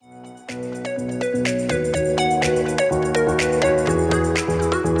Hello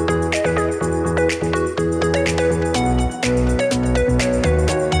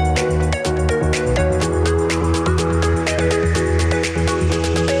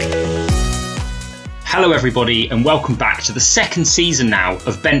everybody and welcome back to the second season now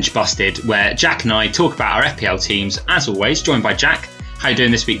of Bench Busted, where Jack and I talk about our FPL teams, as always, joined by Jack. How are you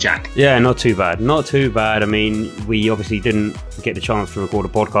doing this week, Jack? Yeah, not too bad. Not too bad. I mean, we obviously didn't get the chance to record a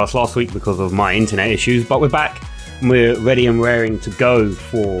podcast last week because of my internet issues, but we're back. We're ready and raring to go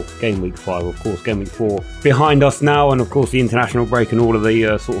for Game Week 5, of course, Game Week 4 behind us now, and of course the international break and all of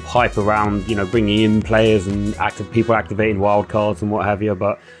the sort of hype around, bringing in players and people activating wildcards and what have you,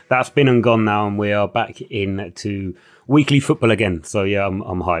 but that's been and gone now, and we are back into weekly football again, so yeah, I'm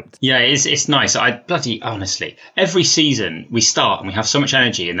hyped. Yeah, it's nice. Honestly, every season we start and we have so much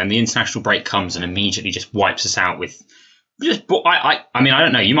energy, and then the international break comes and immediately just wipes us out with... I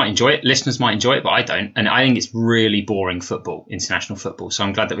don't know, you might enjoy it, listeners might enjoy it, but I don't, and I think it's really boring football, international football, so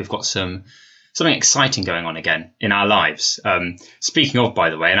I'm glad that we've got something exciting going on again in our lives. Speaking of, by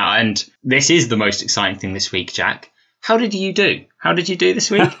the way, and this is the most exciting thing this week, Jack, how did you do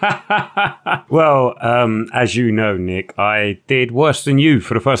this week? Well, as you know, Nick, I did worse than you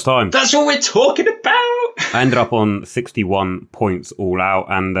for the first time. That's what we're talking about! I ended up on 61 points all out,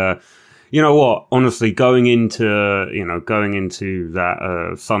 and you know what? Honestly, going into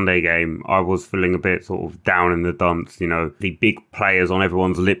that Sunday game, I was feeling a bit sort of down in the dumps. The big players on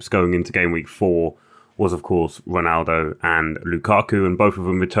everyone's lips going into Game Week 4 was, of course, Ronaldo and Lukaku, and both of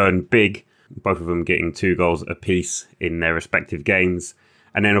them returned big. Both of them getting 2 goals apiece in their respective games.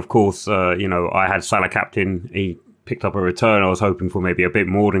 And then, of course, I had Salah captain. He picked up a return. I was hoping for maybe a bit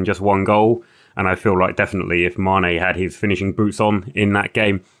more than just 1 goal. And I feel like definitely if Mane had his finishing boots on in that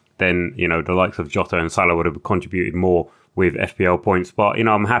game, then, the likes of Jota and Salah would have contributed more with FPL points. But,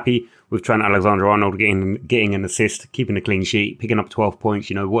 I'm happy with Trent Alexander-Arnold getting an assist, keeping a clean sheet, picking up 12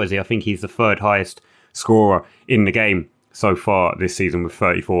 points. What is he? I think he's the 3rd highest scorer in the game so far this season with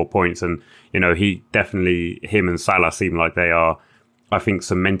 34 points. And, him and Salah seem like they are, I think,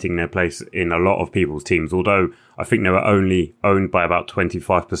 cementing their place in a lot of people's teams. Although I think they were only owned by about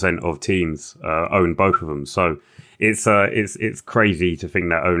 25% of teams, own both of them. So it's crazy to think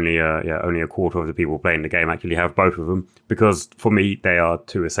that only a quarter of the people playing the game actually have both of them, because for me they are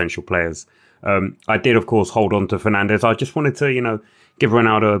 2 essential players. I did, of course, hold on to Fernandes. I just wanted to give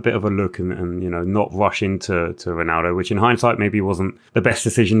Ronaldo a bit of a look and not rush into Ronaldo, which in hindsight maybe wasn't the best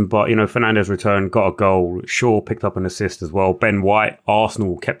decision. But Fernandes returned, got a goal. Shaw picked up an assist as well. Ben White,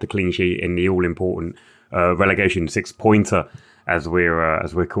 Arsenal kept a clean sheet in the all important relegation 6-pointer, as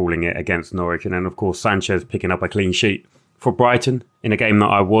we're calling it, against Norwich. And then, of course, Sanchez picking up a clean sheet for Brighton in a game that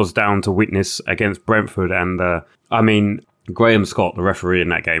I was down to witness against Brentford. And, Graham Scott, the referee in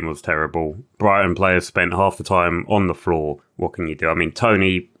that game, was terrible. Brighton players spent half the time on the floor. What can you do?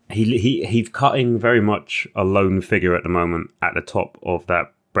 Tony, he's cutting very much a lone figure at the moment at the top of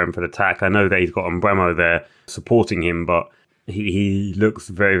that Brentford attack. I know that he's got Mbeumo there supporting him, but he looks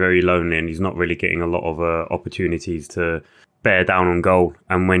very, very lonely, and he's not really getting a lot of opportunities to bear down on goal.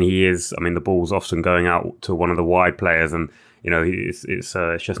 And when he is, the ball's often going out to one of the wide players, and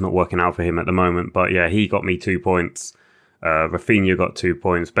it's just not working out for him at the moment. But yeah, he got me 2 points. Rafinha got 2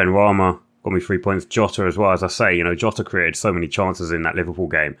 points. Benrahma got me 3 points. Jota as well. As I say, Jota created so many chances in that Liverpool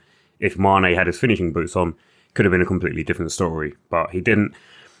game. If Mane had his finishing boots on, could have been a completely different story, but he didn't.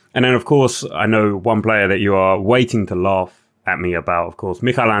 And then, of course, I know one player that you are waiting to laugh at me about, of course,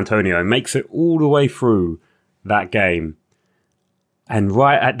 Michail Antonio makes it all the way through that game, and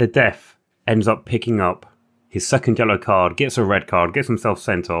right at the death ends up picking up his second yellow card, gets a red card, gets himself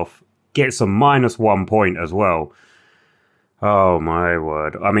sent off, gets a -1 point as well. Oh my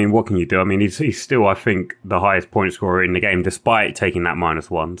word. What can you do? He's still, I think, the highest point scorer in the game despite taking that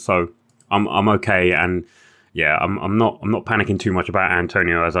 -1. So I'm okay, and yeah, I'm not panicking too much about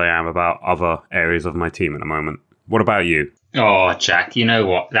Antonio as I am about other areas of my team at the moment. What about you? Oh, Jack, you know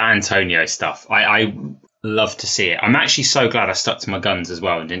what? That Antonio stuff, I love to see it. I'm actually so glad I stuck to my guns as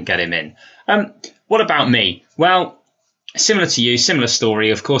well and didn't get him in. What about me? Well, similar to you, similar story.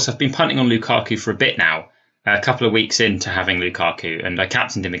 Of course, I've been punting on Lukaku for a bit now. A couple of weeks into having Lukaku, and I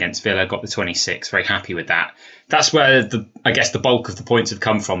captained him against Villa, got the 26, very happy with that. That's where the bulk of the points have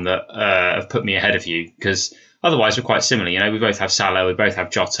come from that have put me ahead of you, because otherwise we're quite similar. We both have Salah, we both have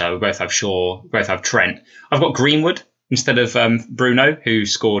Jota, we both have Shaw, we both have Trent. I've got Greenwood instead of Bruno, who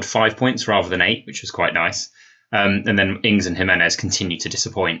scored 5 points rather than 8, which was quite nice. And then Ings and Jimenez continue to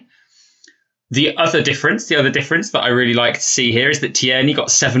disappoint. The other difference that I really like to see here is that Tierney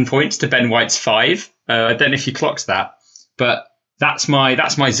got 7 points to Ben White's 5. I don't know if you clocked that, but that's my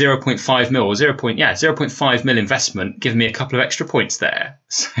 0.5 mil or 0.5 mil investment, giving me a couple of extra points there.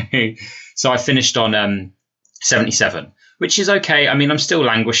 So I finished on 77, which is okay. I mean, I'm still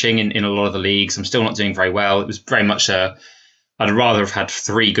languishing in a lot of the leagues. I'm still not doing very well. It was very much I'd rather have had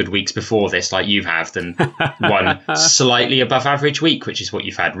 3 good weeks before this, like you have, than one slightly above average week, which is what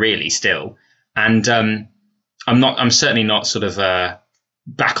you've had really still. And I'm certainly not sort of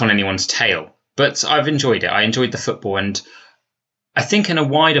back on anyone's tail, but I've enjoyed it. I enjoyed the football, and I think in a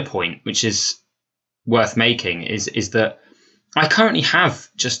wider point, which is worth making, is that I currently have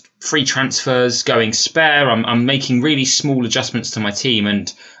just free transfers going spare. I'm making really small adjustments to my team,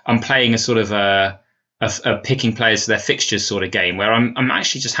 and I'm playing a sort of a picking players for their fixtures sort of game where I'm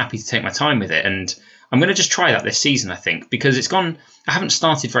actually just happy to take my time with it. And I'm going to just try that this season, I think, because I haven't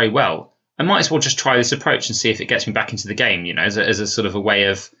started very well. I might as well just try this approach and see if it gets me back into the game, as a sort of a way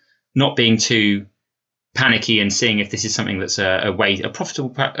of not being too panicky and seeing if this is something that's a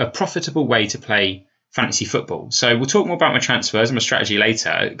profitable way to play fantasy football. So we'll talk more about my transfers and my strategy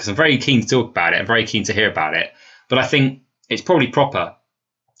later, because I'm very keen to talk about it. I'm very keen to hear about it. But I think it's probably proper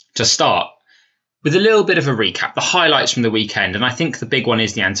to start with a little bit of a recap, the highlights from the weekend. And I think the big one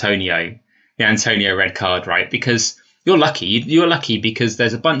is the Antonio red card, right? Because you're lucky. You're lucky because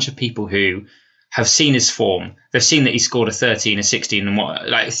there's a bunch of people who have seen his form. They've seen that he scored a 13, a 16,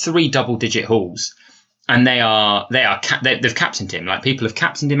 and 3 double-digit hauls. And they've captained him. Like, people have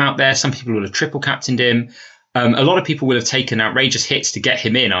captained him out there. Some people will have triple captained him. A lot of people will have taken outrageous hits to get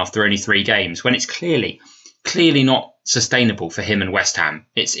him in after only 3 games, when it's clearly not sustainable for him and West Ham.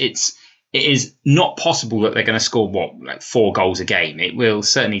 It is not possible that they're going to score 4 goals a game. It will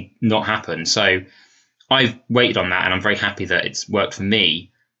certainly not happen. So I've waited on that, and I'm very happy that it's worked for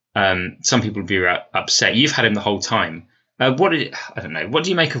me. Some people will be upset. You've had him the whole time. I don't know. What do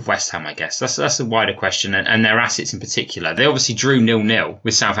you make of West Ham? I guess that's a wider question, and their assets in particular. They obviously drew 0-0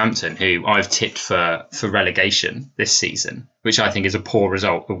 with Southampton, who I've tipped for relegation this season, which I think is a poor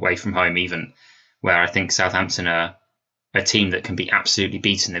result away from home, even where I think Southampton are a team that can be absolutely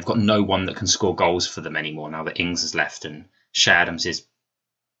beaten. They've got no one that can score goals for them anymore now that Ings has left and Shea Adams.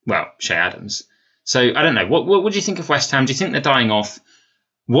 So I don't know. What do you think of West Ham? Do you think they're dying off?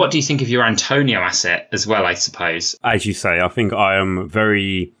 What do you think of your Antonio asset as well, I suppose? As you say, I think I am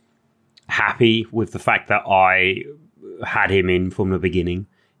very happy with the fact that I had him in from the beginning.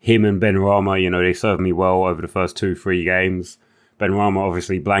 Him and Benrahma, they served me well over the first 2-3 games. Benrahma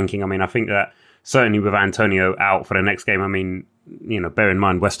obviously blanking. I mean, I think that certainly with Antonio out for the next game, I mean, bear in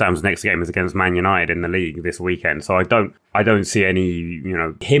mind West Ham's next game is against Man United in the league this weekend. So I don't see any,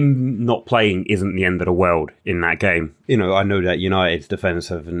 him not playing isn't the end of the world in that game. I know that United's defence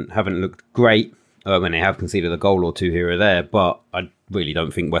haven't looked great when they have conceded a goal or 2 here or there, but I really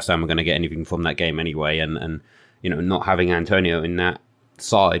don't think West Ham are going to get anything from that game anyway. And not having Antonio in that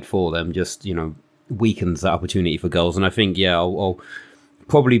side for them just, weakens that opportunity for goals. And I think, I'll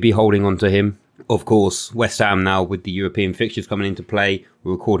probably be holding on to him. Of course, West Ham now with the European fixtures coming into play.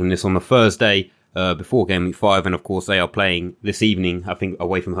 We're recording this on the Thursday before Game Week 5. And of course, they are playing this evening, I think,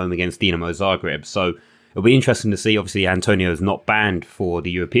 away from home against Dinamo Zagreb. So it'll be interesting to see. Obviously, Antonio is not banned for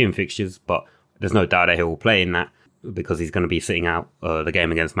the European fixtures, but there's no doubt that he will play in that because he's going to be sitting out the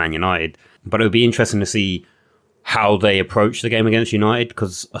game against Man United. But it'll be interesting to see how they approach the game against United,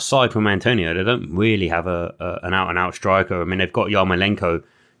 because aside from Antonio, they don't really have an out-and-out striker. I mean, they've got Yarmolenko,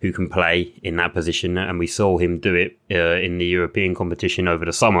 who can play in that position, and we saw him do it in the European competition over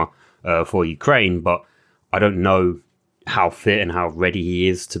the summer for Ukraine, but I don't know how fit and how ready he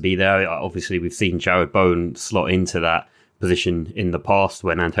is to be there. Obviously, we've seen Jared Bowen slot into that position in the past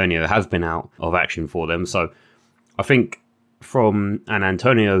when Antonio has been out of action for them. So I think from an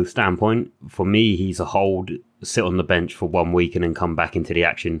Antonio standpoint, for me, he's a hold, sit on the bench for 1 week and then come back into the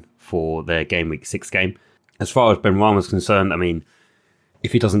action for their Game Week 6 game. As far as Benrahma's concerned, I mean,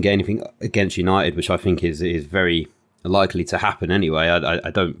 if he doesn't get anything against United, which I think is very likely to happen anyway,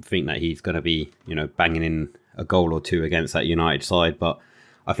 I don't think that he's going to be, banging in a goal or 2 against that United side. But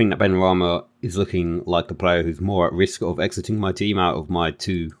I think that Benrahma is looking like the player who's more at risk of exiting my team out of my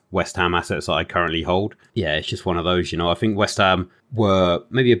 2 West Ham assets that I currently hold. Yeah, it's just one of those, I think West Ham were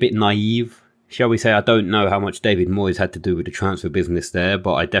maybe a bit naive, shall we say. I don't know how much David Moyes had to do with the transfer business there,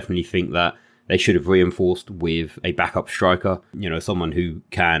 but I definitely think that they should have reinforced with a backup striker, someone who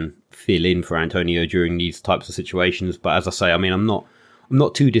can fill in for Antonio during these types of situations. But as I say, I mean, I'm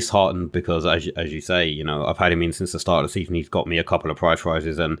not too disheartened because, as you say, I've had him in since the start of the season. He's got me a couple of price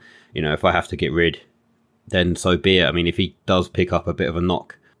rises, and if I have to get rid, then so be it. I mean, if he does pick up a bit of a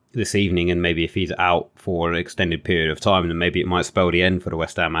knock this evening, and maybe if he's out for an extended period of time, then maybe it might spell the end for the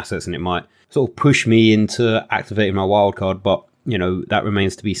West Ham assets, and it might sort of push me into activating my wildcard. But that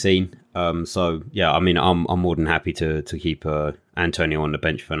remains to be seen. So yeah, I mean, I'm more than happy to keep Antonio on the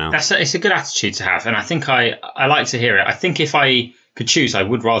bench for now. It's a good attitude to have, and I think I like to hear it. I think if I could choose, I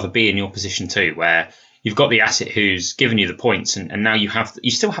would rather be in your position too, where you've got the asset who's given you the points, and now you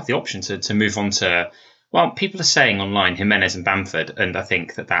still have the option to move on to. Well, people are saying online Jimenez and Bamford, and I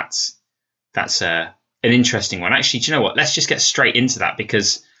think that's an interesting one. Actually, do you know what? Let's just get straight into that,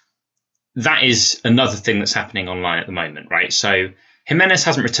 because that is another thing that's happening online at the moment, right? So Jimenez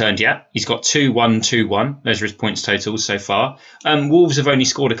hasn't returned yet. He's got 2-1, 2-1. Those are his points totals so far. Wolves have only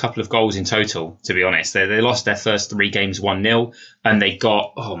scored a couple of goals in total, to be honest. They lost their first 3 games 1-0, and they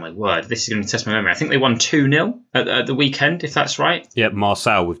got, oh my word, this is going to test my memory. I think they won 2-0 at the weekend, if that's right. Yeah,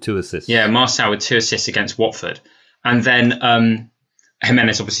 Marçal with 2 assists. Yeah, Marçal with 2 assists against Watford. And then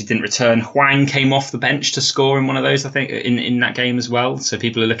Jimenez obviously didn't return. Hwang came off the bench to score in one of those, I think, in that game as well. So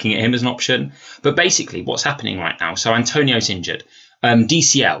people are looking at him as an option. But basically, what's happening right now? So Antonio's injured.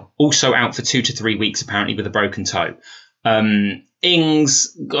 DCL, also out for 2 to 3 weeks, apparently, with a broken toe.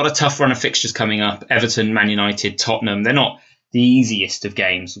 Ings got a tough run of fixtures coming up. Everton, Man United, Tottenham. They're not the easiest of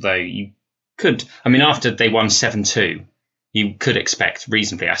games, although you could... I mean, after they won 7-2, you could expect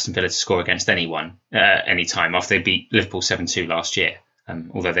reasonably Aston Villa to score against anyone, any time, after they beat Liverpool 7-2 last year,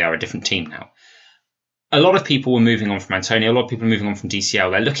 although they are a different team now. A lot of people were moving on from Antonio. A lot of people are moving on from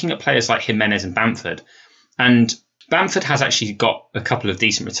DCL. They're looking at players like Jimenez and Bamford. And Bamford has actually got a couple of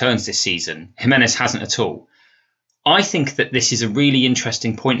decent returns this season. Jimenez hasn't at all. I think that this is a really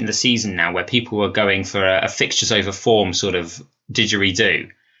interesting point in the season now, where people are going for a fixtures over form sort of didgeridoo.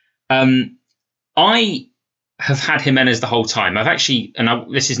 I have had Jimenez the whole time. I've actually,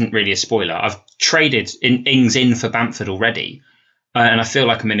 this isn't really a spoiler, I've traded Ings in for Bamford already, and I feel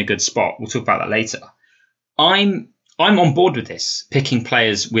like I'm in a good spot. We'll talk about that later. I'm on board with this, picking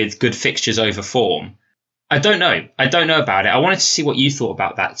players with good fixtures over form. I don't know about it. I wanted to see what you thought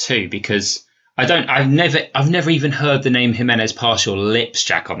about that too, because I've never even heard the name Jimenez pass your lips,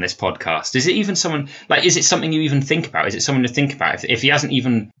 Jack, on this podcast. Is it even someone, like, is it something you even think about? Is it someone to think about? If he hasn't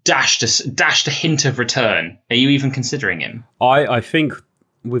even dashed a hint of return, are you even considering him? I think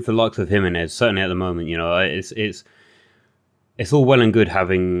with the likes of Jimenez, certainly at the moment, it's all well and good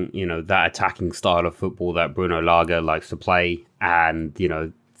having, that attacking style of football that Bruno Lage likes to play, and,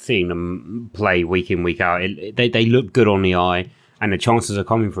 seeing them play week in, week out. They look good on the eye, and the chances are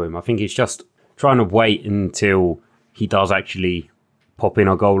coming for him. I think it's just trying to wait until he does actually pop in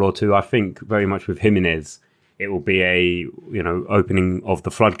a goal or two. I think very much with Jimenez, it will be a opening of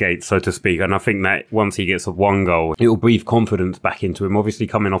the floodgates, so to speak. And I think that once he gets one goal, it will breathe confidence back into him. Obviously,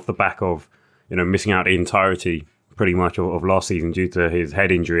 coming off the back of missing out the entirety pretty much of last season due to his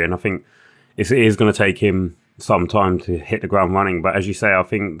head injury, and I think it is going to take him some time to hit the ground running. But as you say, I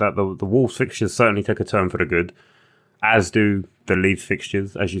think that the Wolves fixtures certainly took a turn for the good, as do the Leeds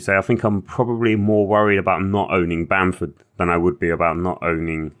fixtures. As you say, I think I'm probably more worried about not owning Bamford than I would be about not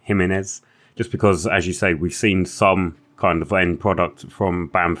owning Jimenez, just because, as you say, we've seen some kind of end product from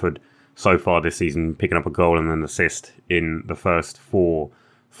Bamford so far this season, picking up a goal and an assist in the first 4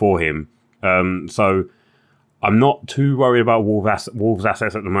 for him. So I'm not too worried about Wolves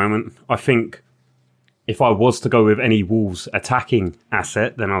assets at the moment. I think if I was to go with any Wolves attacking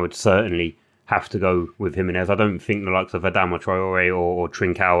asset, then I would certainly have to go with Jimenez. I don't think the likes of Adama Traore or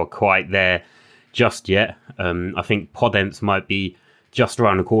Trincao are quite there just yet. I think Podence might be just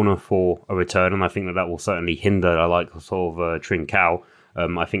around the corner for a return, and I think that will certainly hinder the likes of Trincao.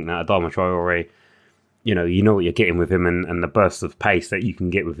 I think that Adama Traore, you know what you're getting with him, and the bursts of pace that you can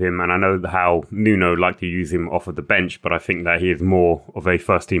get with him. And I know how Nuno liked to use him off of the bench, but I think that he is more of a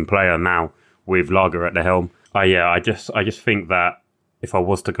first-team player now with Lage at the helm. I just think that if I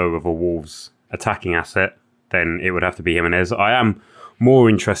was to go with a Wolves attacking asset, then it would have to be Jimenez. I am more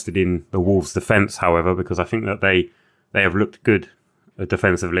interested in the Wolves defence, however, because I think that they have looked good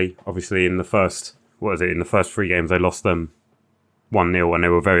defensively. Obviously, in the first 3 games, they lost them 1-0, and they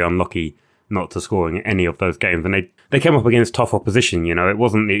were very unlucky not to score in any of those games. And they came up against tough opposition. It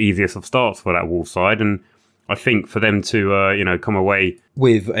wasn't the easiest of starts for that Wolves side, and I think for them to come away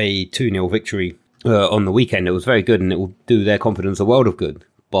with a 2-0 victory on the weekend, it was very good, and it will do their confidence a world of good.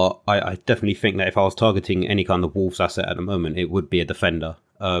 But I definitely think that if I was targeting any kind of Wolves asset at the moment, it would be a defender.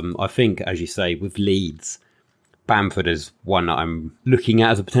 I think, as you say, with Leeds, Bamford is one that I'm looking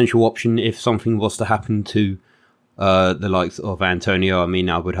at as a potential option if something was to happen to the likes of Antonio. I mean,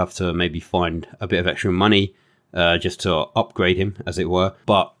 I would have to maybe find a bit of extra money just to upgrade him, as it were.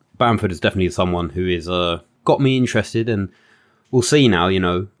 But Bamford is definitely someone who is got me interested, and we'll see now.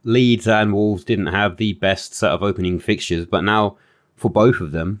 Leeds and Wolves didn't have the best set of opening fixtures, but now for both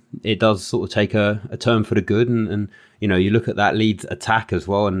of them, it does sort of take a turn for the good. And you know, you look at that Leeds attack as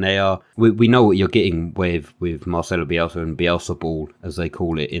well, and we know what you're getting with Marcelo Bielsa and Bielsa ball, as they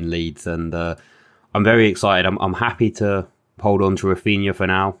call it in Leeds. And I'm very excited. I'm happy to hold on to Rafinha for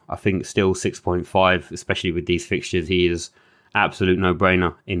now. I think still 6.5, especially with these fixtures, he is absolute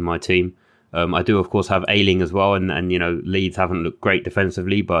no-brainer in my team. I do, of course, have Ayling as well, and you know, Leeds haven't looked great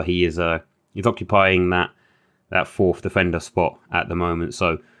defensively, but he's occupying that fourth defender spot at the moment.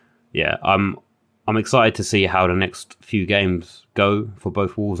 So yeah, I'm excited to see how the next few games go for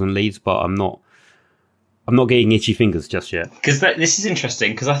both Wolves and Leeds, but I'm not getting itchy fingers just yet. Because this is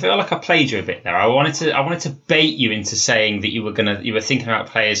interesting, because I feel like I played you a bit there. I wanted to bait you into saying that you were thinking about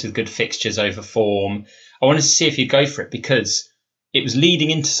players with good fixtures over form. I wanted to see if you'd go for it, because it was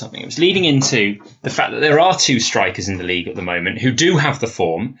leading into something. It was leading into the fact that there are two strikers in the league at the moment who do have the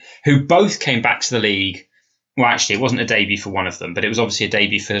form, who both came back to the league. Well, actually, it wasn't a debut for one of them, but it was obviously a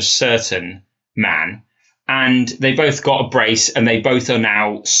debut for a certain man. And they both got a brace, and they both are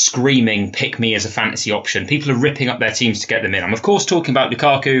now screaming, pick me as a fantasy option. People are ripping up their teams to get them in. I'm, of course, talking about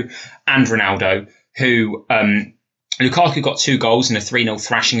Lukaku and Ronaldo, who Lukaku got 2 goals in a 3-0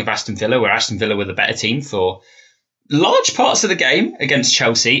 thrashing of Aston Villa, where Aston Villa were the better team for large parts of the game against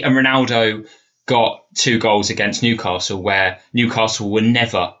Chelsea. And Ronaldo got 2 goals against Newcastle, where Newcastle were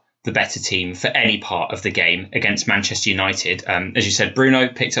never the better team for any part of the game against Manchester United. As you said, Bruno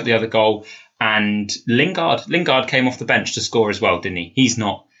picked up the other goal, and Lingard came off the bench to score as well, didn't he? He's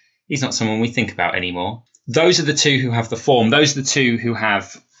not someone we think about anymore. Those are the two who have the form. Those are the two who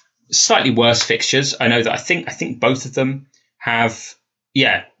have slightly worse fixtures. I know that I think both of them have.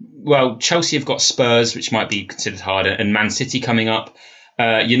 Yeah, well, Chelsea have got Spurs, which might be considered harder, and Man City coming up.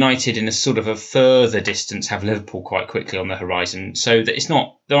 United, in a sort of a further distance, have Liverpool quite quickly on the horizon. So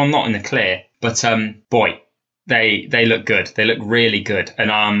that they're not in the clear. But boy, they look good. They look really good.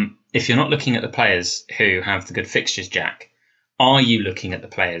 And if you're not looking at the players who have the good fixtures, Jack, are you looking at the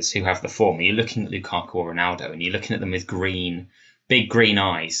players who have the form? Are you looking at Lukaku or Ronaldo, and you're looking at them with big green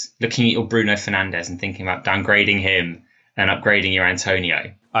eyes, looking at your Bruno Fernandes and thinking about downgrading him and upgrading your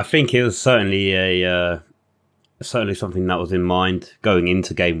Antonio? I think it was certainly certainly something that was in mind going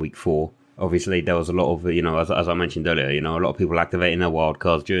into game week 4. Obviously, there was a lot of, you know, as I mentioned earlier, you know, a lot of people activating their wild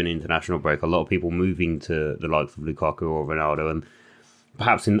cards during the international break, a lot of people moving to the likes of Lukaku or Ronaldo, and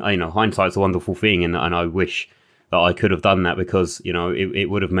perhaps in, you know, hindsight's a wonderful thing, and I wish that I could have done that, because, you know,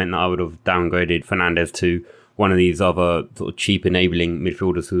 it would have meant that I would have downgraded Fernandes to one of these other sort of cheap enabling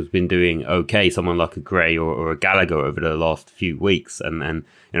midfielders who's been doing okay, someone like a Gray or a Gallagher over the last few weeks, and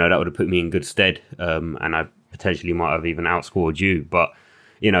you know, that would have put me in good stead, and I potentially might have even outscored you. But,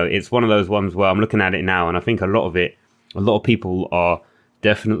 you know, it's one of those ones where I'm looking at it now, and I think a lot of people are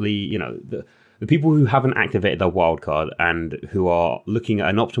definitely, you know, the people who haven't activated their wildcard and who are looking at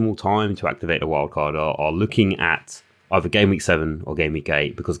an optimal time to activate a wildcard are looking at either game week 7 or game week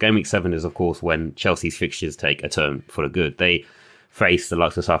 8, because game week 7 is, of course, when Chelsea's fixtures take a turn for the good. They face the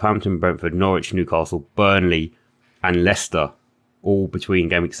likes of Southampton, Brentford, Norwich, Newcastle, Burnley and Leicester, all between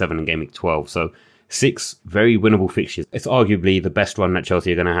game week 7 and game week 12. So 6 very winnable fixtures. It's arguably the best run that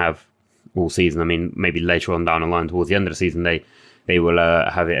Chelsea are going to have all season. I mean, maybe later on down the line, towards the end of the season, they will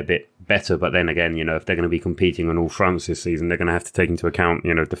have it a bit better. But then again, you know, if they're going to be competing on all fronts this season, they're going to have to take into account,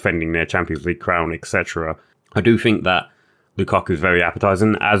 you know, defending their Champions League crown, etc. I do think that Lukaku is very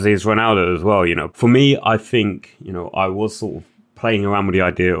appetising, as is Ronaldo as well. You know, for me, I think, you know, I was sort of playing around with the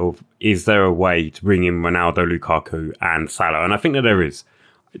idea of, is there a way to bring in Ronaldo, Lukaku and Salah? And I think that there is.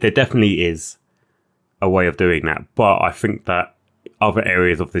 There definitely is a way of doing that, but I think that other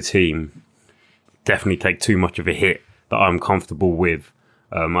areas of the team definitely take too much of a hit that I'm comfortable with.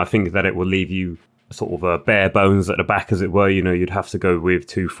 I think that it will leave you sort of a bare bones at the back, as it were. You know, you'd have to go with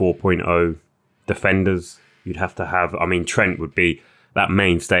 2 4.0 defenders. You'd have to have, I mean, Trent would be that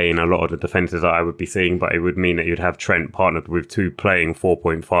mainstay in a lot of the defences that I would be seeing, but it would mean that you'd have Trent partnered with 2 playing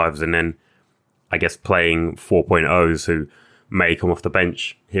 4.5s and then, I guess, playing 4.0s who may come off the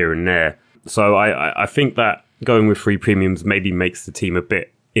bench here and there. So I think that going with 3 premiums maybe makes the team a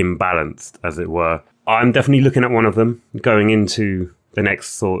bit imbalanced, as it were. I'm definitely looking at one of them going into the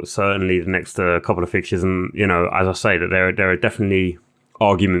next certainly the next couple of fixtures, and you know, as I say, that there are definitely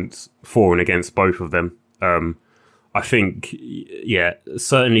arguments for and against both of them. I think, yeah,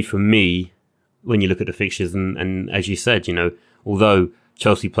 certainly for me, when you look at the fixtures, and as you said, you know, although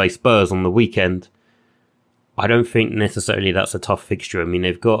Chelsea play Spurs on the weekend, I don't think necessarily that's a tough fixture. I mean,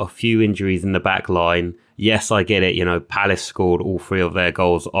 they've got a few injuries in the back line. Yes, I get it. You know, Palace scored all 3 of their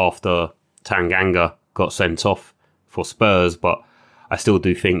goals after Tanganga got sent off for Spurs, but I still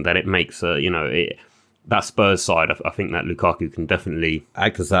do think that it makes, that Spurs side, I think that Lukaku can definitely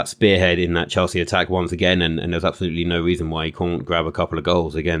act as that spearhead in that Chelsea attack once again, and there's absolutely no reason why he can't grab a couple of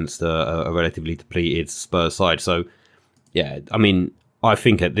goals against a relatively depleted Spurs side. So, yeah, I mean, I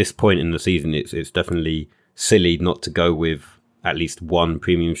think at this point in the season, it's definitely silly not to go with at least one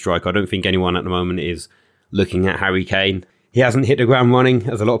premium striker. I don't think anyone at the moment is looking at Harry Kane. He hasn't hit the ground running,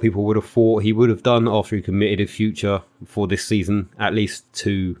 as a lot of people would have thought he would have done after he committed his future for this season, at least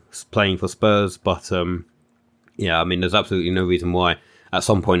to playing for Spurs. But yeah, I mean, there's absolutely no reason why at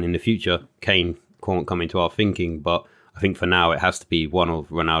some point in the future Kane can't come into our thinking. But I think for now it has to be one of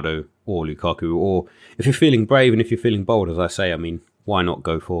Ronaldo or Lukaku. Or if you're feeling brave and if you're feeling bold, as I say, I mean, why not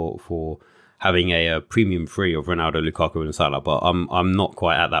go for having a premium three of Ronaldo, Lukaku and Salah? But I'm not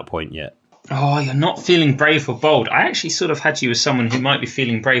quite at that point yet. Oh, you're not feeling brave or bold. I actually sort of had you as someone who might be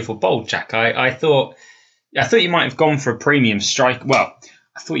feeling brave or bold, Jack. I thought you might have gone for a premium strike. Well,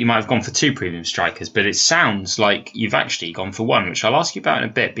 I thought you might have gone for two premium strikers, but it sounds like you've actually gone for one, which I'll ask you about in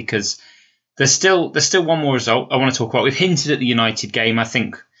a bit, because there's still one more result I want to talk about. We've hinted at the United game. I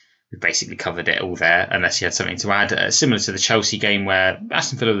think we've basically covered it all there, unless you had something to add. Similar to the Chelsea game, where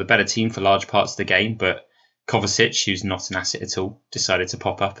Aston Villa were the better team for large parts of the game, but Kovacic, who's not an asset at all, decided to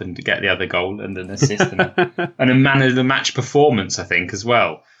pop up and get the other goal and an assist and a man of the match performance, I think, as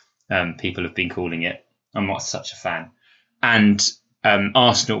well. People have been calling it. I'm not such a fan. And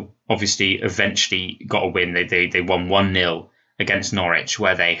Arsenal obviously eventually got a win. They won 1-0 against Norwich,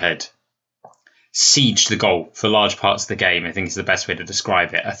 where they had sieged the goal for large parts of the game. I think is the best way to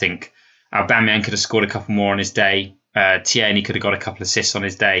describe it. I think Aubameyang could have scored a couple more on his day. Tierney could have got a couple of assists on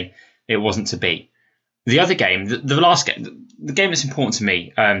his day. It wasn't to be. The other game, the last game, the game that's important to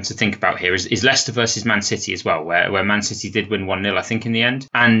me to think about here is Leicester versus Man City as well, where Man City did win 1-0, I think, in the end.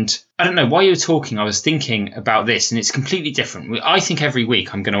 And I don't know, while you were talking, I was thinking about this, and it's completely different. I think every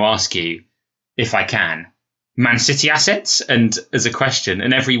week I'm going to ask you, if I can, Man City assets and as a question,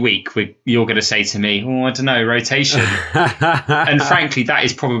 and every week you're going to say to me, oh, I don't know, rotation. And frankly, that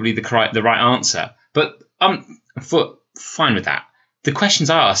is probably the right answer. But I'm fine with that. The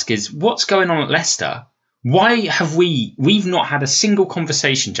questions I ask is, what's going on at Leicester? Why have we've not had a single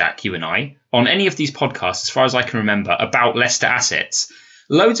conversation, Jack, you and I, on any of these podcasts, as far as I can remember, about Leicester assets?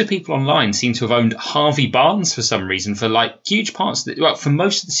 Loads of people online seem to have owned Harvey Barnes for some reason for like huge parts of for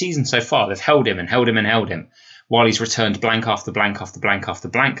most of the season so far. They've held him and held him and held him while he's returned blank after blank after blank after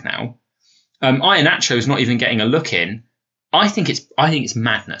blank now. Iheanacho's not even getting a look in. I think it's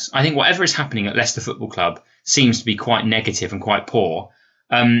madness. I think whatever is happening at Leicester Football Club seems to be quite negative and quite poor.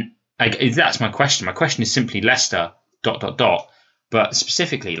 That's my question. My question is simply Leicester ... But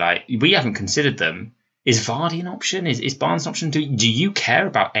specifically, like, we haven't considered them. Is Vardy an option? Is Barnes an option? Do you care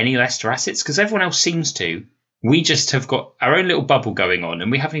about any Leicester assets? Because everyone else seems to. We just have got our own little bubble going on,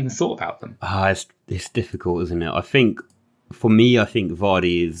 and we haven't even thought about them. It's difficult, isn't it? I think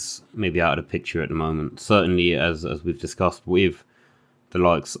Vardy is maybe out of the picture at the moment. Certainly, as we've discussed with the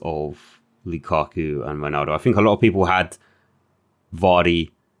likes of Lukaku and Ronaldo. I think a lot of people had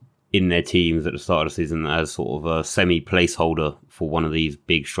Vardy in their teams at the start of the season as sort of a semi-placeholder for one of these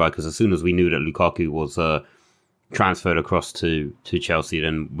big strikers. As soon as we knew that Lukaku was transferred across to Chelsea,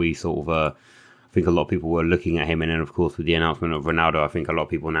 then we sort of, I think a lot of people were looking at him. And then, of course, with the announcement of Ronaldo, I think a lot of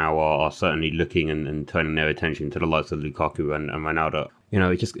people now are certainly looking and turning their attention to the likes of Lukaku and Ronaldo. You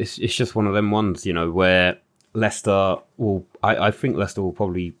know, it's just one of them ones, you know, where Leicester will, I think Leicester will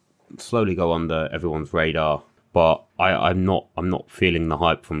probably slowly go under everyone's radar. But I'm not feeling the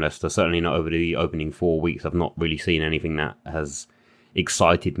hype from Leicester. Certainly not over the opening 4 weeks. I've not really seen anything that has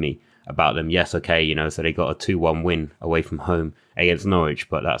excited me about them. Yes, okay, you know, so they got a 2-1 win away from home against Norwich,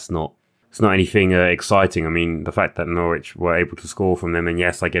 but it's not anything exciting. I mean, the fact that Norwich were able to score from them, and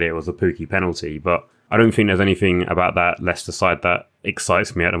yes, I get it was a Pukki penalty, but I don't think there's anything about that Leicester side that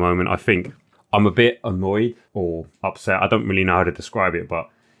excites me at the moment. I think I'm a bit annoyed or upset. I don't really know how to describe it, but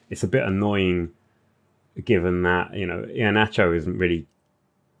it's a bit annoying given that, you know, Iheanacho isn't really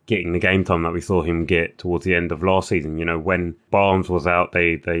getting the game time that we saw him get towards the end of last season. You know, when Barnes was out,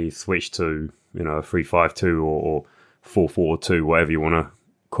 they switched to, you know, a 3-5-2 or 4-4-2, whatever you want to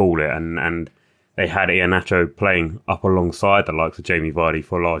call it, and they had Iheanacho playing up alongside the likes of Jamie Vardy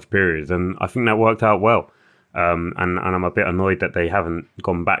for large periods, and I think that worked out well. And I'm a bit annoyed that they haven't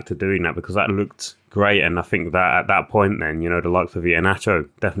gone back to doing that, because that looked great, and I think that at that point then, you know, the likes of Iheanacho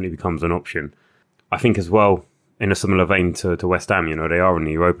definitely becomes an option. I think as well, in a similar vein to West Ham, you know, they are in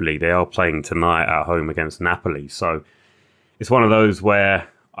the Europa League. They are playing tonight at home against Napoli. So it's one of those where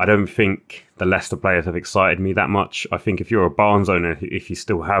I don't think the Leicester players have excited me that much. I think if you're a Barnes owner, if you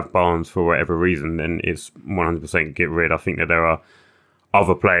still have Barnes for whatever reason, then it's 100% get rid. I think that there are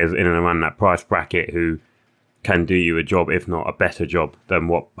other players in and around that price bracket who can do you a job, if not a better job than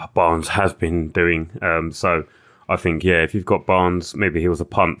what Barnes has been doing. So I think, if you've got Barnes, maybe he was a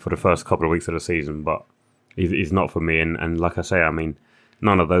punt for the first couple of weeks of the season, but he's not for me. And like I say, I mean,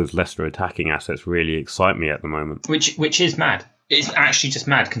 none of those Leicester attacking assets really excite me at the moment. Which is mad. It's actually just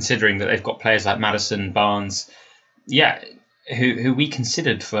mad considering that they've got players like Maddison, Barnes, who we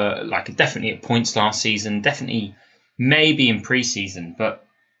considered for like definitely at points last season, definitely maybe in pre-season, but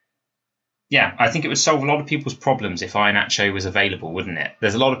yeah, I think it would solve a lot of people's problems if Iheanacho was available, wouldn't it?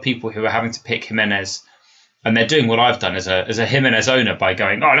 There's a lot of people who are having to pick Jimenez, and they're doing what I've done as a Jimenez owner by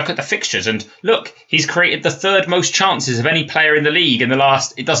going, oh, look at the fixtures, and look, he's created the third most chances of any player in the league in the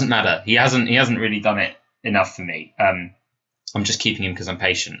last. It doesn't matter. He hasn't really done it enough for me. I'm just keeping him because I'm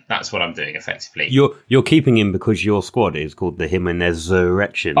patient. That's what I'm doing effectively. You're keeping him because your squad is called the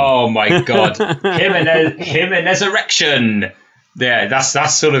Jimenez-erection. Oh my God, Jimenez-erection. Yeah,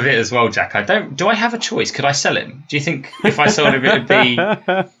 that's sort of it as well, Jack. Do I have a choice? Could I sell him? Do you think if I sold him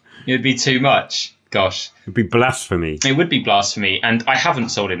it'd be too much? Gosh. It'd be blasphemy. It would be blasphemy, and I haven't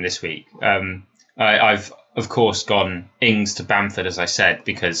sold him this week. I've of course gone Ings to Bamford, as I said,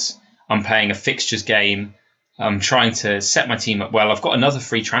 because I'm playing a fixtures game. I'm trying to set my team up well. I've got another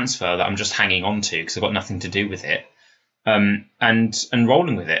free transfer that I'm just hanging on to because I've got nothing to do with it. And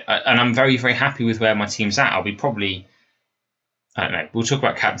rolling with it. And I'm very, very happy with where my team's at. I'll be probably, I don't know, we'll talk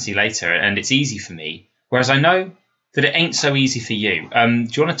about captaincy later, and it's easy for me. Whereas I know that it ain't so easy for you. Do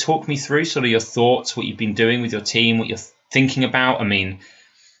you want to talk me through sort of your thoughts, what you've been doing with your team, what you're thinking about? I mean,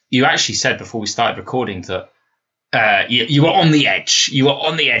 you actually said before we started recording that you were on the edge. You were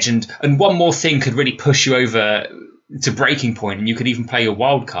on the edge, and one more thing could really push you over to breaking point, and you could even play your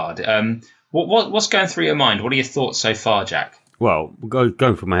wild card. What's going through your mind? What are your thoughts so far, Jack? Well, going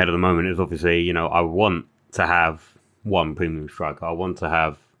through my head at the moment is obviously, I want to have one premium striker. I want to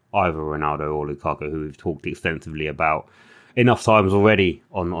have either Ronaldo or Lukaku, who we've talked extensively about enough times already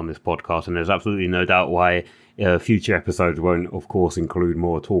on this podcast, and there's absolutely no doubt why future episodes won't, of course, include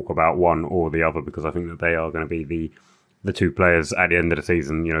more talk about one or the other, because I think that they are going to be the two players at the end of the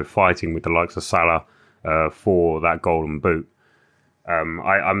season, fighting with the likes of Salah for that golden boot.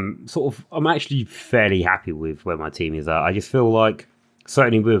 I'm actually fairly happy with where my team is at. I just feel like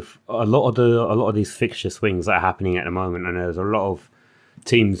certainly with a lot of these fixture swings that are happening at the moment, and there's a lot of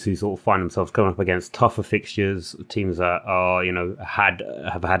teams who sort of find themselves coming up against tougher fixtures, teams that are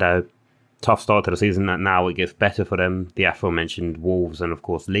have had a tough start to the season, that now it gets better for them. The aforementioned Wolves and of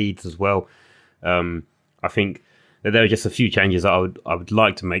course Leeds as well. I think that there are just a few changes that I would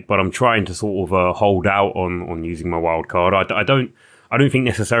like to make, but I'm trying to sort of hold out on using my wild card. I don't think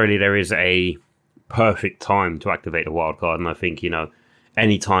necessarily there is a perfect time to activate a wild card, and I think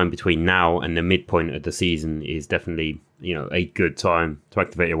any time between now and the midpoint of the season is definitely a good time to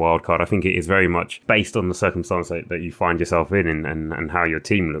activate your wild card. I think it is very much based on the circumstance that you find yourself in and how your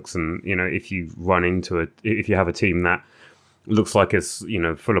team looks. And if you run into if you have a team that looks like it's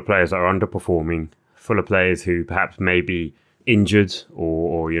full of players that are underperforming, full of players who perhaps may be injured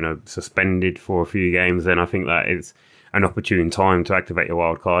or suspended for a few games, then I think that is an opportune time to activate your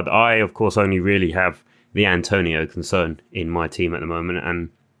wild card. I of course only really have the Antonio concern in my team at the moment, and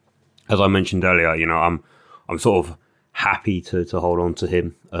as I mentioned earlier, I'm sort of happy to hold on to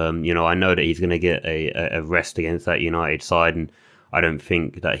him. I know that he's going to get a rest against that United side, and I don't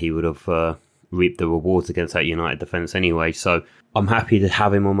think that he would have reaped the rewards against that United defence anyway. So I'm happy to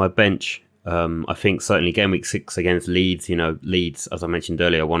have him on my bench. I think certainly game week 6 against Leeds. Leeds, as I mentioned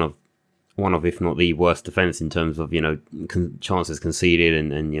earlier, one of if not the worst defence in terms of chances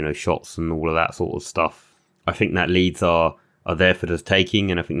conceded and shots and all of that sort of stuff. I think that Leeds are there for the taking,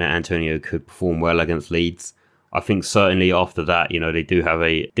 and I think that Antonio could perform well against Leeds. I think certainly after that, they do have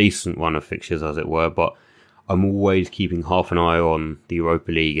a decent run of fixtures, as it were, but I'm always keeping half an eye on the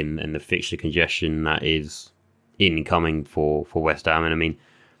Europa League and the fixture congestion that is incoming for West Ham. And I mean,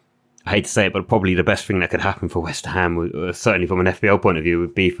 I hate to say it, but probably the best thing that could happen for West Ham, certainly from an FPL point of view,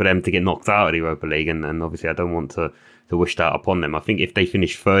 would be for them to get knocked out of the Europa League. And obviously I don't want to wish that upon them. I think if they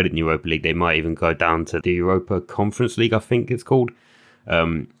finish third in the Europa League, they might even go down to the Europa Conference League, I think it's called.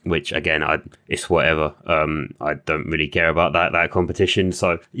 Which again, it's whatever. I don't really care about that competition.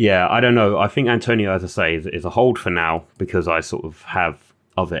 So yeah, I don't know. I think Antonio, as I say, is a hold for now, because I sort of have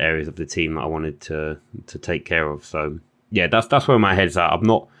other areas of the team that I wanted to take care of. So yeah, that's where my head's at. I've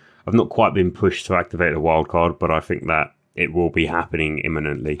not quite been pushed to activate a wild card, but I think that it will be happening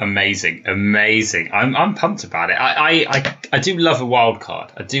imminently. Amazing. I'm pumped about it. I do love a wild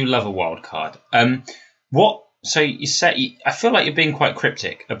card. What So you say I feel like you're being quite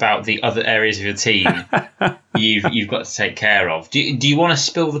cryptic about the other areas of your team you've got to take care of. Do you want to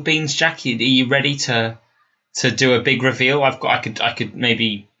spill the beans, Jack? Are you ready to do a big reveal? I could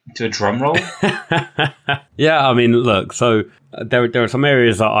maybe do a drum roll. Yeah, I mean, look. So there are some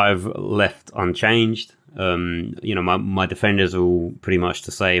areas that I've left unchanged. My defenders are all pretty much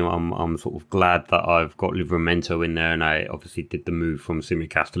the same. I'm sort of glad that I've got Livramento in there, and I obviously did the move from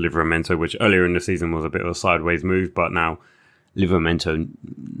Tsimikas to Livramento, which earlier in the season was a bit of a sideways move, but now Livramento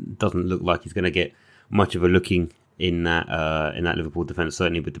doesn't look like he's going to get much of a looking in that Liverpool defence,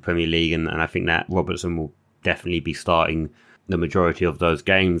 certainly with the Premier League, and I think that Robertson will definitely be starting the majority of those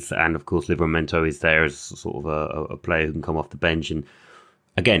games, and of course Livramento is there as sort of a player who can come off the bench, and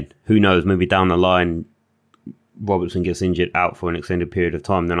again, who knows, maybe down the line Robertson gets injured out for an extended period of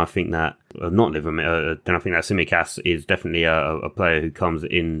time, then I think that then I think that Tsimikas is definitely a player who comes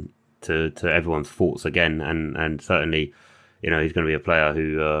in to everyone's thoughts again, and certainly, he's going to be a player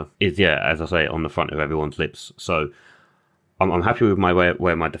who is, as I say, on the front of everyone's lips. So I'm happy with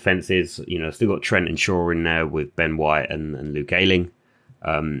where my defence is. Still got Trent and Shaw in there with Ben White and Luke Ayling.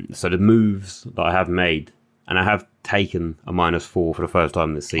 So the moves that I have made, and I have taken a -4 for the first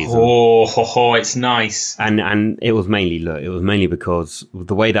time this season. Oh, it's nice. And it was mainly because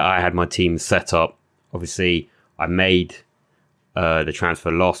the way that I had my team set up. Obviously, I made the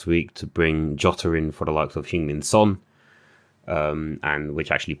transfer last week to bring Jota in for the likes of Heung-min Son, and which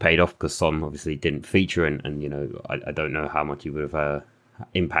actually paid off because Son obviously didn't feature, and I don't know how much he would have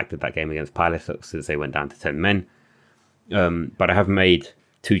impacted that game against Palace since they went down to 10 men. But I have made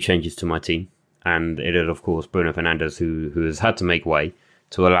 2 changes to my team. And it is, of course, Bruno Fernandes who has had to make way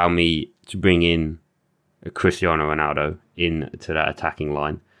to allow me to bring in Cristiano Ronaldo into that attacking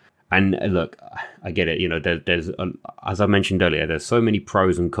line. And look, I get it. There's as I mentioned earlier, there's so many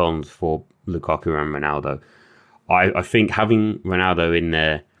pros and cons for Lukaku and Ronaldo. I think having Ronaldo in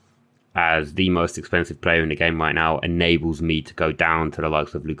there as the most expensive player in the game right now enables me to go down to the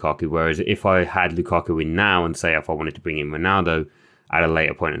likes of Lukaku. Whereas if I had Lukaku in now and say if I wanted to bring in Ronaldo at a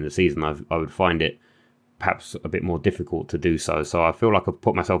later point in the season, I would find it perhaps a bit more difficult to do so. So I feel like I've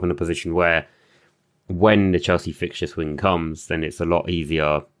put myself in a position where when the Chelsea fixture swing comes, then it's a lot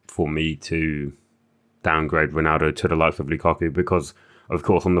easier for me to downgrade Ronaldo to the likes of Lukaku because, of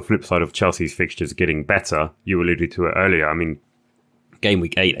course, on the flip side of Chelsea's fixtures getting better, you alluded to it earlier. I mean, game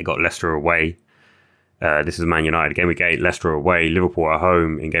week 8, they got Leicester away. This is Man United. Game week 8, Leicester away, Liverpool at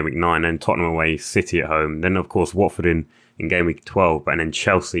home in game week 9, then Tottenham away, City at home. Then, of course, Watford in game week 12, and then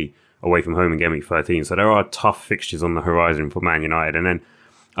Chelsea away from home in game week 13. So there are tough fixtures on the horizon for Man United. And then,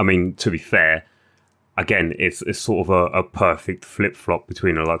 I mean, to be fair, again, it's sort of a perfect flip-flop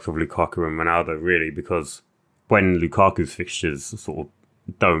between the likes of Lukaku and Ronaldo, really, because when Lukaku's fixtures sort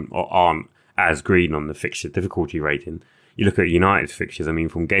of aren't as green on the fixture difficulty rating, you look at United's fixtures, I mean,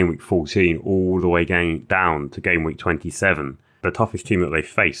 from game week 14 all the way down to game week 27, the toughest team that they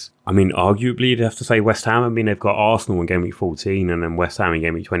face. I mean, arguably, you'd have to say West Ham. I mean, they've got Arsenal in game week 14 and then West Ham in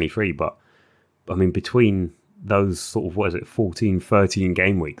game week 23. But, I mean, between those sort of, 14, 13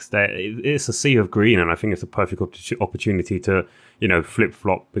 game weeks, it's a sea of green. And I think it's a perfect opportunity to,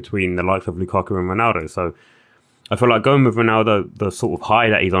 flip-flop between the likes of Lukaku and Ronaldo. So I feel like going with Ronaldo, the sort of high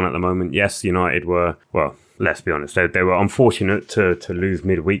that he's on at the moment, yes, United were, well, let's be honest, they were unfortunate to lose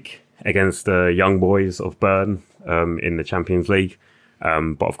midweek against the young boys of Bern in the Champions League.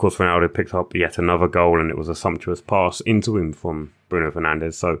 But of course, Ronaldo picked up yet another goal, and it was a sumptuous pass into him from Bruno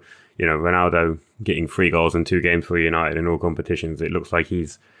Fernandes. So, Ronaldo getting 3 goals in 2 games for United in all competitions, it looks like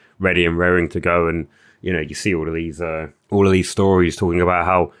he's ready and raring to go. And, you see all of these stories talking about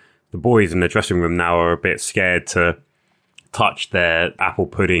how the boys in the dressing room now are a bit scared to touch their apple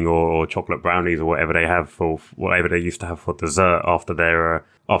pudding or chocolate brownies or whatever they have for whatever they used to have for dessert after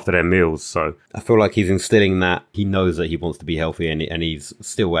their meals. So I feel like he's instilling that. He knows that he wants to be healthy, and he's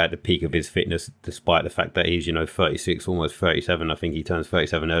still at the peak of his fitness, despite the fact that he's 36, almost 37. I think he turns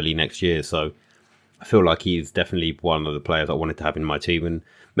 37 early next year. So I feel like he's definitely one of the players I wanted to have in my team. And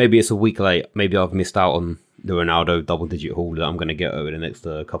maybe it's a week late. Maybe I've missed out on the Ronaldo double-digit haul that I'm going to get over the next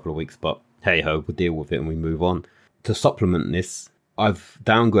couple of weeks. But hey ho, we'll deal with it and we move on. To supplement this, I've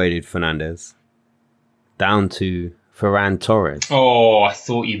downgraded Fernandes down to Ferran Torres. Oh, I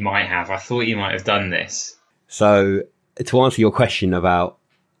thought you might have. I thought you might have done this. So, to answer your question about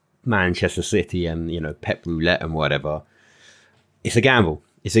Manchester City and, Pep Roulette and whatever, it's a gamble.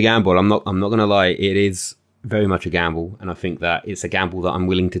 It's a gamble. I'm not going to lie. It is very much a gamble. And I think that it's a gamble that I'm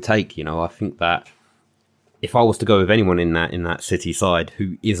willing to take. I think that if I was to go with anyone in that City side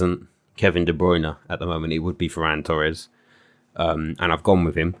who isn't Kevin De Bruyne at the moment, it would be Ferran Torres, and I've gone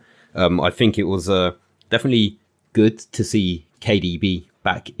with him. I think it was definitely good to see KDB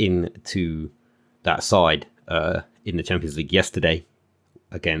back into that side in the Champions League yesterday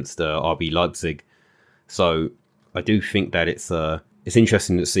against RB Leipzig. So I do think that it's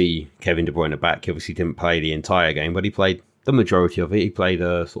interesting to see Kevin De Bruyne back. He obviously didn't play the entire game, but he played the majority of it. He played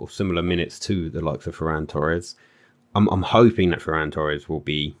sort of similar minutes to the likes of Ferran Torres. I'm hoping that Ferran Torres will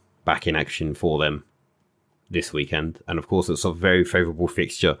be back in action for them this weekend. And of course, it's a very favourable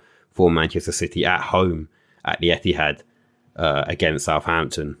fixture for Manchester City at home at the Etihad against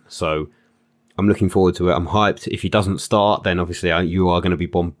Southampton. So I'm looking forward to it. I'm hyped. If he doesn't start, then obviously you are going to be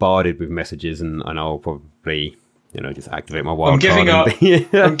bombarded with messages, and I'll probably, just activate my wild card.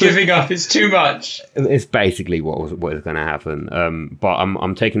 I'm giving up. It's too much. It's basically what is going to happen. But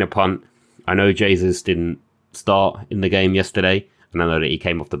I'm taking a punt. I know Jesus didn't start in the game yesterday, and I know that he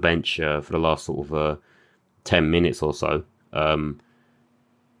came off the bench for the last sort of 10 minutes or so. And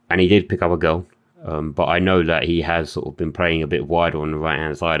he did pick up a goal. But I know that he has sort of been playing a bit wider on the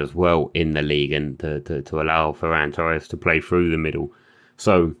right-hand side as well in the league, and to allow Ferran Torres to play through the middle.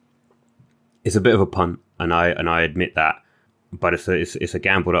 So it's a bit of a punt, and I admit that. But it's a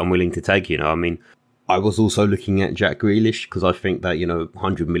gamble that I'm willing to take, I mean, I was also looking at Jack Grealish, because I think that,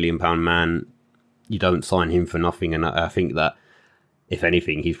 £100 million man, you don't sign him for nothing. And I think that, if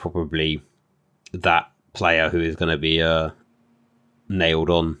anything, he's probably that player who is going to be nailed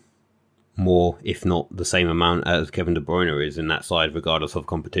on more, if not the same amount as Kevin De Bruyne is in that side, regardless of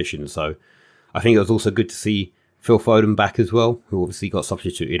competition. So I think it was also good to see Phil Foden back as well, who obviously got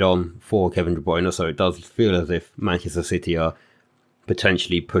substituted on for Kevin De Bruyne. So it does feel as if Manchester City are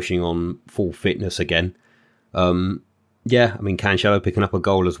potentially pushing on full fitness again. Yeah, I mean, Cancelo picking up a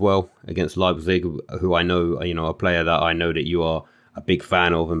goal as well against Leipzig, who I know, a player that I know that you are a big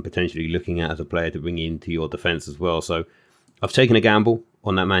fan of and potentially looking at as a player to bring into your defence as well. So I've taken a gamble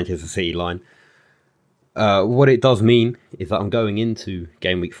on that Manchester City line. What it does mean is that I'm going into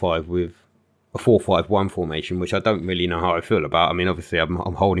game week 5 with a 4-5-1 formation, which I don't really know how I feel about. I mean, obviously, I'm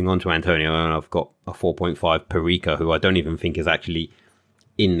holding on to Antonio, and I've got a 4.5 Perica, who I don't even think is actually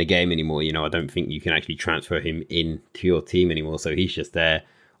in the game anymore. I don't think you can actually transfer him into your team anymore. So he's just there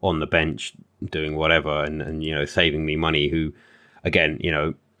on the bench doing whatever and saving me money, who, again,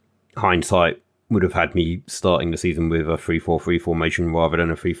 hindsight would have had me starting the season with a 3-4-3 formation rather than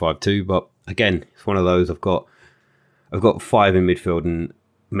a 3-5-2. But again, it's one of those. I've got 5 in midfield, and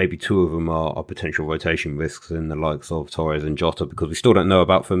maybe 2 of them are potential rotation risks in the likes of Torres and Jota, because we still don't know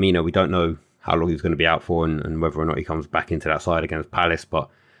about Firmino. We don't know how long he's going to be out for and whether or not he comes back into that side against Palace. But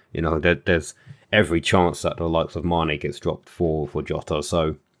there's every chance that the likes of Mane gets dropped for Jota.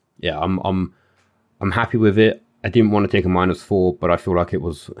 So yeah, I'm happy with it. I didn't want to take a -4, but I feel like it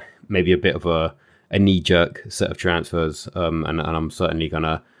was maybe a bit of a knee-jerk set of transfers, and I'm certainly going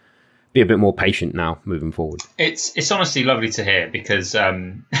to be a bit more patient now moving forward. It's honestly lovely to hear, because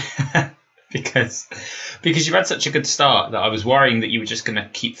because you've had such a good start that I was worrying that you were just going to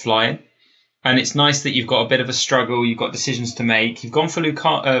keep flying. And it's nice that you've got a bit of a struggle. You've got decisions to make. You've gone for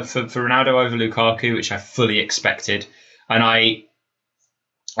for Ronaldo over Lukaku, which I fully expected. And I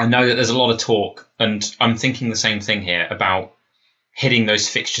know that there's a lot of talk, and I'm thinking the same thing here about hitting those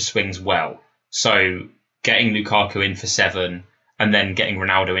fixture swings well. So getting Lukaku in for 7 and then getting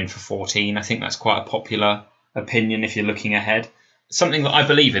Ronaldo in for 14. I think that's quite a popular opinion if you're looking ahead. Something that I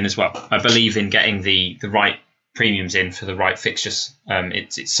believe in as well. I believe in getting the right premiums in for the right fixtures.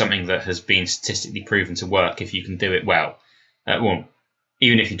 It's something that has been statistically proven to work if you can do it well.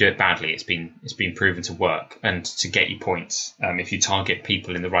 Even if you do it badly, it's been proven to work and to get you points if you target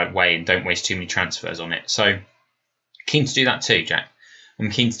people in the right way and don't waste too many transfers on it. So keen to do that too, Jack. I'm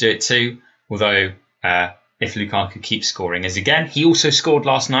keen to do it too, although if Lukaku keeps scoring, as again, he also scored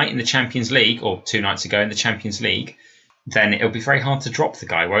last night in the Champions League, or 2 nights ago in the Champions League, then it'll be very hard to drop the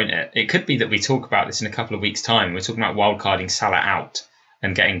guy, won't it? It could be that we talk about this in a couple of weeks' time. We're talking about wildcarding Salah out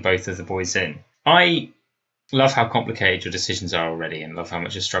and getting both of the boys in. I love how complicated your decisions are already, and love how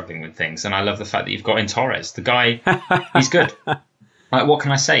much you're struggling with things. And I love the fact that you've got in Torres. The guy, he's good. Like, what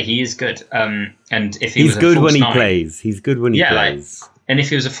can I say? He is good. And if he's good when he plays. He's good when he plays. And if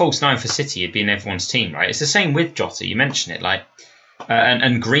he was a false 9 for City, he'd be in everyone's team, right? It's the same with Jota. You mentioned it,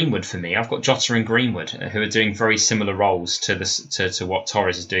 and Greenwood for me. I've got Jota and Greenwood, who are doing very similar roles to what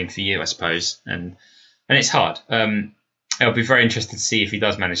Torres is doing for you, I suppose. And it's hard. It'll be very interesting to see if he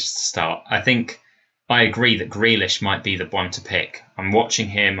does manage to start. I think I agree that Grealish might be the one to pick. I'm watching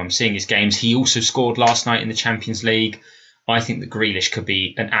him. I'm seeing his games. He also scored last night in the Champions League. I think that Grealish could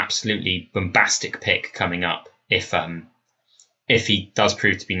be an absolutely bombastic pick coming up if he does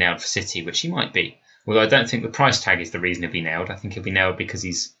prove to be nailed for City, which he might be. Although I don't think the price tag is the reason he'll be nailed. I think he'll be nailed because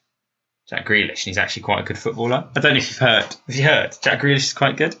he's Jack Grealish, and he's actually quite a good footballer. I don't know if you've heard. Have you heard? Jack Grealish is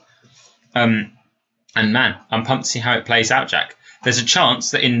quite good. And man, I'm pumped to see how it plays out, Jack. There's a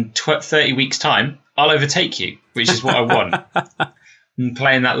chance that in 30 weeks' time, I'll overtake you, which is what I want. And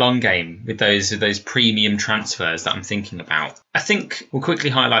playing that long game with those premium transfers that I'm thinking about. I think we'll quickly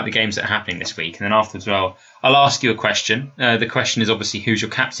highlight the games that are happening this week, and then afterwards, well, I'll ask you a question. The question is obviously who's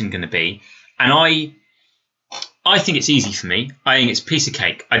your captain going to be, and I think it's easy for me. I think it's a piece of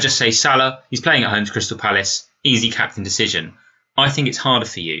cake. I just say Salah. He's playing at home to Crystal Palace. Easy captain decision. I think it's harder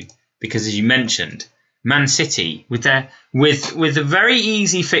for you because, as you mentioned, Man City with a very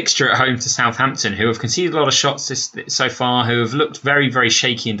easy fixture at home to Southampton, who have conceded a lot of shots so far, who have looked very, very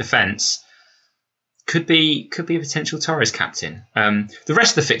shaky in defence, could be a potential Torres captain. The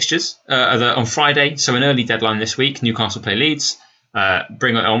rest of the fixtures are on Friday, so an early deadline this week. Newcastle play Leeds.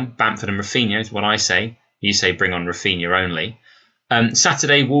 Bring it on, Bamford and Rafinha is what I say. You say bring on Rafinha only.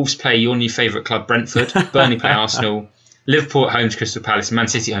 Saturday, Wolves play your new favourite club, Brentford. Burnley play Arsenal. Liverpool at home to Crystal Palace. Man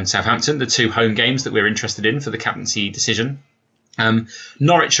City at home to Southampton. The two home games that we're interested in for the captaincy decision.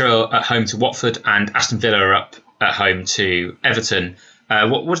 Norwich are at home to Watford, and Aston Villa are up at home to Everton.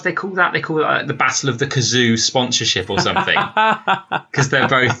 What do they call that? They call it the Battle of the Kazoo sponsorship or something. Because they're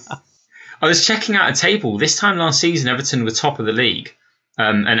both... I was checking out a table. This time last season, Everton were top of the league.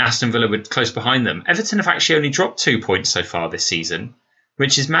 And Aston Villa were close behind them. Everton have actually only dropped 2 points so far this season,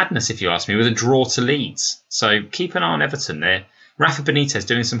 which is madness if you ask me, with a draw to Leeds. So keep an eye on Everton there. Rafa Benitez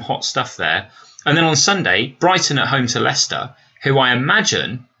doing some hot stuff there. And then on Sunday, Brighton at home to Leicester, who I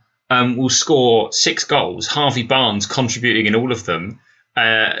imagine will score 6 goals. Harvey Barnes contributing in all of them,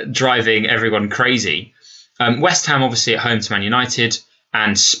 driving everyone crazy. West Ham obviously at home to Man United.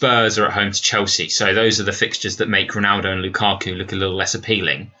 And Spurs are at home to Chelsea. So those are the fixtures that make Ronaldo and Lukaku look a little less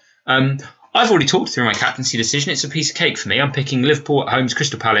appealing. I've already talked through my captaincy decision. It's a piece of cake for me. I'm picking Liverpool at home to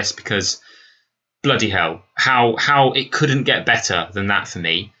Crystal Palace because, bloody hell, how it couldn't get better than that for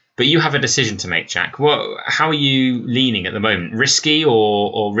me. But you have a decision to make, Jack. How are you leaning at the moment? Risky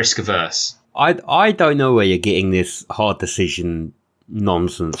or risk-averse? I don't know where you're getting this hard decision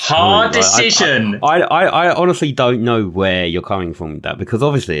nonsense. Hard decision. I honestly don't know where you're coming from with that, because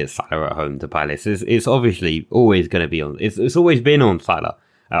obviously it's Salah at home to Palace. It's obviously always going to be on. It's always been on Salah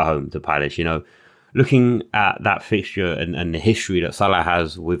at home to Palace. You know, looking at that fixture and the history that Salah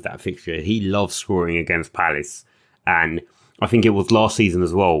has with that fixture, he loves scoring against Palace, and I think it was last season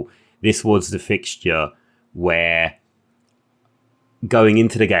as well. This was the fixture where, going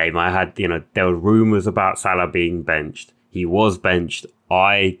into the game, I had, there were rumours about Salah being benched. He was benched.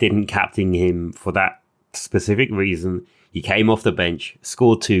 I didn't captain him for that specific reason. He came off the bench,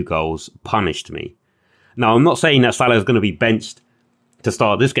 scored 2 goals, punished me. Now, I'm not saying that Salah is going to be benched to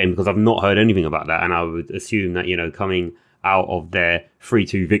start this game, because I've not heard anything about that. And I would assume that, coming out of their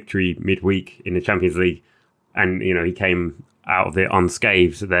 3-2 victory midweek in the Champions League, and, he came out of it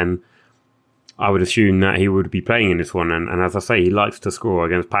unscathed, then I would assume that he would be playing in this one. And as I say, he likes to score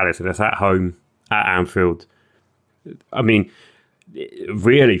against Palace, and it's at home at Anfield. I mean,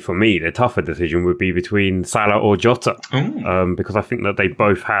 really, for me, the tougher decision would be between Salah or Jota, because I think that they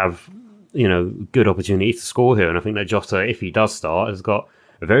both have, good opportunities to score here. And I think that Jota, if he does start, has got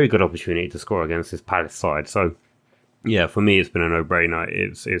a very good opportunity to score against this Palace side. So, yeah, for me, it's been a no-brainer.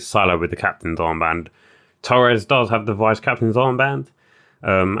 It's Salah with the captain's armband. Torres does have the vice-captain's armband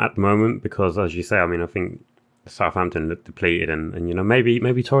at the moment, because, as you say, I mean, I think Southampton look depleted, and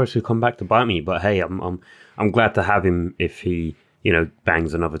maybe Torres will come back to bite me. But hey, I'm glad to have him if he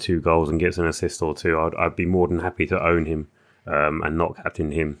bangs another 2 goals and gets an assist or 2. I'd be more than happy to own him and not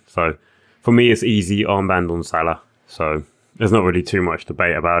captain him. So for me, it's easy armband on Salah. So there's not really too much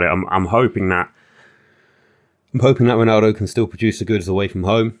debate about it. I'm hoping that Ronaldo can still produce the goods away from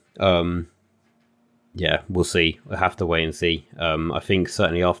home. Yeah, we'll see. We'll have to wait and see. I think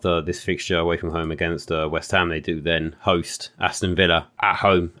certainly after this fixture away from home against West Ham, they do then host Aston Villa at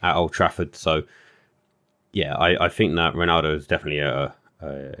home at Old Trafford. So, yeah, I think that Ronaldo is definitely a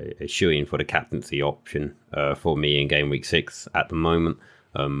shoo-in for the captaincy option for me in game week 6 at the moment.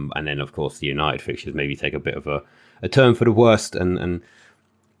 And then, of course, the United fixtures maybe take a bit of a turn for the worst. And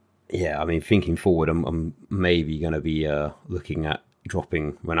yeah, I mean, thinking forward, I'm maybe going to be looking at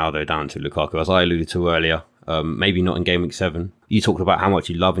dropping Ronaldo down to Lukaku, as I alluded to earlier. Maybe not in game week 7. You talked about how much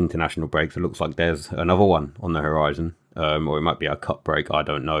you love international breaks. It looks like there's another one on the horizon, or it might be a cup break. I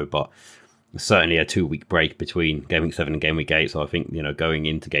don't know, but certainly a 2-week break between game week 7 and game week 8. So I think going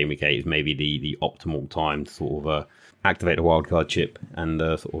into game week 8 is maybe the optimal time to sort of activate the wildcard chip and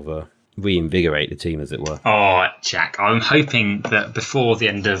sort of reinvigorate the team, as it were. Oh, Jack, I'm hoping that before the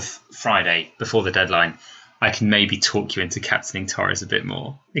end of Friday, before the deadline, I can maybe talk you into captaining Torres a bit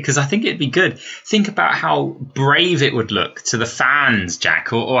more, because I think it'd be good. Think about how brave it would look to the fans,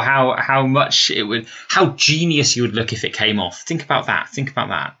 Jack, or how much it would, how genius you would look if it came off. Think about that. Think about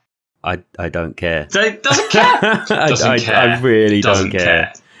that. I don't care. Doesn't care. Doesn't care. I really Doesn't don't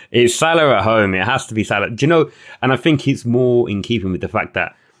care. It's Salah at home. It has to be Salah. Do you know? And I think it's more in keeping with the fact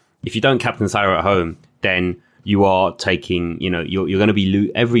that if you don't captain Salah at home, then you are taking, you're going to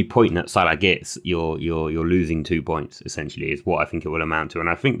be every point that Salah gets, you're losing 2 points. Essentially, is what I think it will amount to. And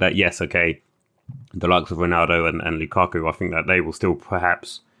I think that yes, okay, the likes of Ronaldo and Lukaku, I think that they will still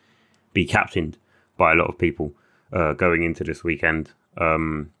perhaps be captained by a lot of people going into this weekend.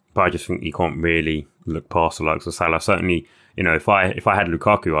 But I just think you can't really look past the likes of Salah. Certainly, if I had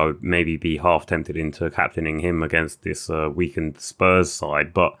Lukaku, I would maybe be half tempted into captaining him against this weakened Spurs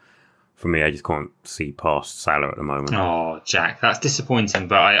side. But for me, I just can't see past Salah at the moment. Oh, Jack, that's disappointing.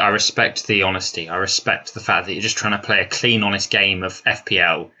 But I respect the honesty. I respect the fact that you're just trying to play a clean, honest game of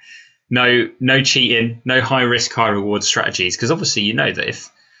FPL. No cheating, no high risk, high reward strategies. Because obviously, you know that if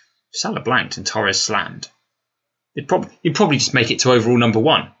Salah blanked and Torres slammed, you'd probably just make it to overall number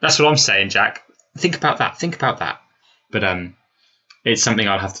 1. That's what I'm saying, Jack. Think about that. But it's something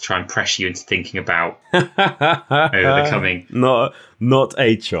I'll have to try and pressure you into thinking about over the coming. Not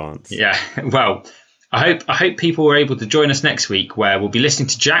a chance. Yeah. Well, I hope people were able to join us next week, where we'll be listening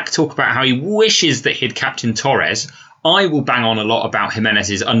to Jack talk about how he wishes that he'd captained Torres. I will bang on a lot about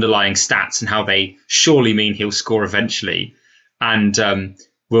Jimenez's underlying stats and how they surely mean he'll score eventually. And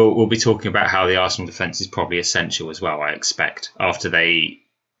we'll be talking about how the Arsenal defence is probably essential as well, I expect, after they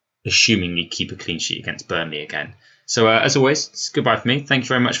assumingly keep a clean sheet against Burnley again. So as always, it's goodbye for me. Thank you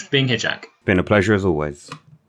very much for being here, Jack. Been a pleasure as always.